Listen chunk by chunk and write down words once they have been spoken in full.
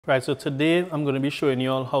Right, so today I'm going to be showing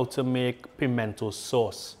you all how to make pimento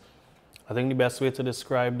sauce. I think the best way to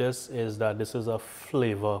describe this is that this is a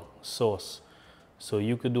flavor sauce. So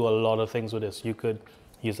you could do a lot of things with this. You could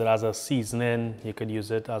use it as a seasoning, you could use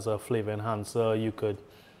it as a flavor enhancer, you could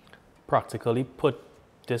practically put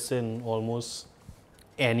this in almost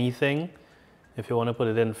anything. If you want to put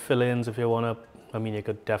it in fillings, if you want to, you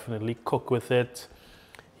could definitely cook with it.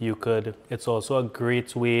 It's also a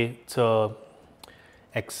great way to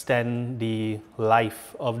extend the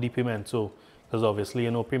life of the pimento, because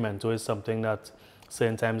obviously pimento is something that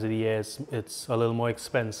certain times of the year it's a little more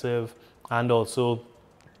expensive, and also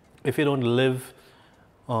if you don't live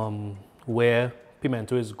where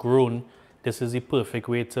pimento is grown, this is the perfect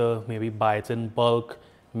way to maybe buy it in bulk,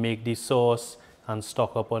 make the sauce and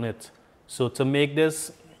stock up on it. So to make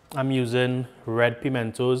this, I'm using red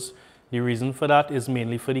pimentos. The reason for that is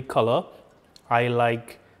mainly for the color. I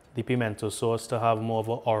like the pimento sauce to have more of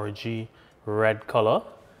an orangey red color,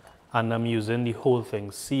 and I'm using the whole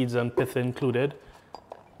thing, seeds and pith included,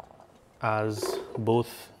 as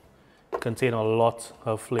both contain a lot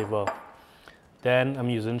of flavor. Then I'm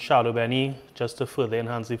using Chadon Beni just to further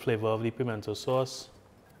enhance the flavor of the pimento sauce.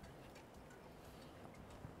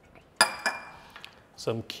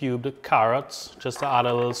 Some cubed carrots just to add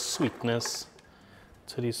a little sweetness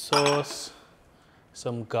to the sauce.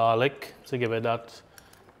 Some garlic to give it that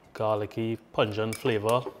garlicky, pungent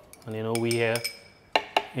flavor. And we here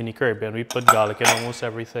in the Caribbean, we put garlic in almost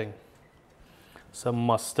everything. Some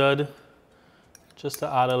mustard, just to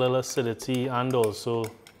add a little acidity and also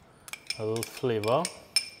a little flavor.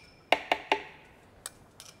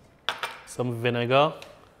 Some vinegar.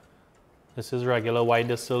 This is regular white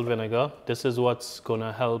distilled vinegar. This is what's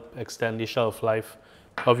gonna help extend the shelf life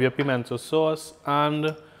of your pimento sauce.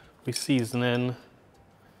 And we seasoning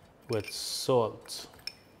with salt,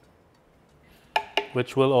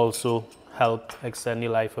 which will also help extend the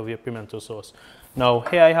life of your pimento sauce. Now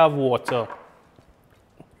here I have water.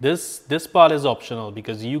 This part is optional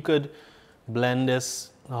because you could blend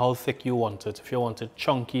this how thick you want it. If you want it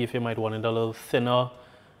chunky, if you might want it a little thinner,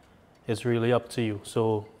 it's really up to you.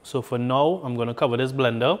 So for now, I'm gonna cover this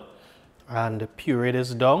blender and puree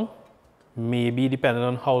this down. Maybe depending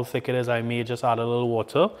on how thick it is, I may just add a little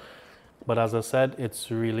water. But as I said,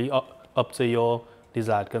 it's really up to your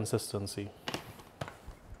desired consistency.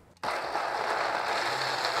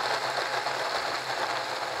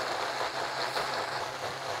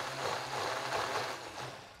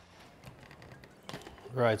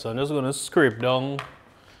 Right, so I'm just going to scrape down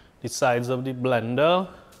the sides of the blender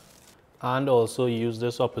and also use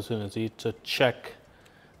this opportunity to check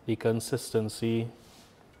the consistency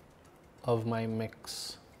of my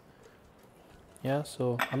mix. Yeah,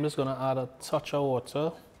 so I'm just going to add a touch of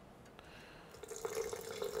water.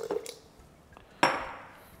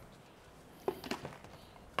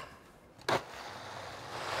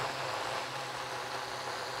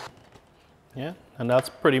 Yeah, and that's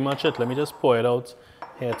pretty much it. Let me just pour it out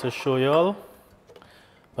here to show you all.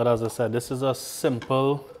 But as I said, this is a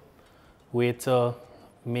simple way to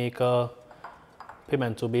make a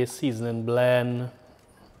pimento-based seasoning blend,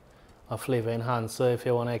 a flavor enhancer if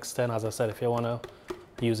you want to extend, as I said, if you want to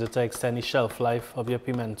use it to extend the shelf life of your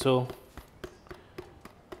pimento.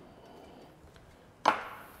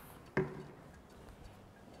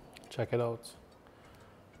 Check it out.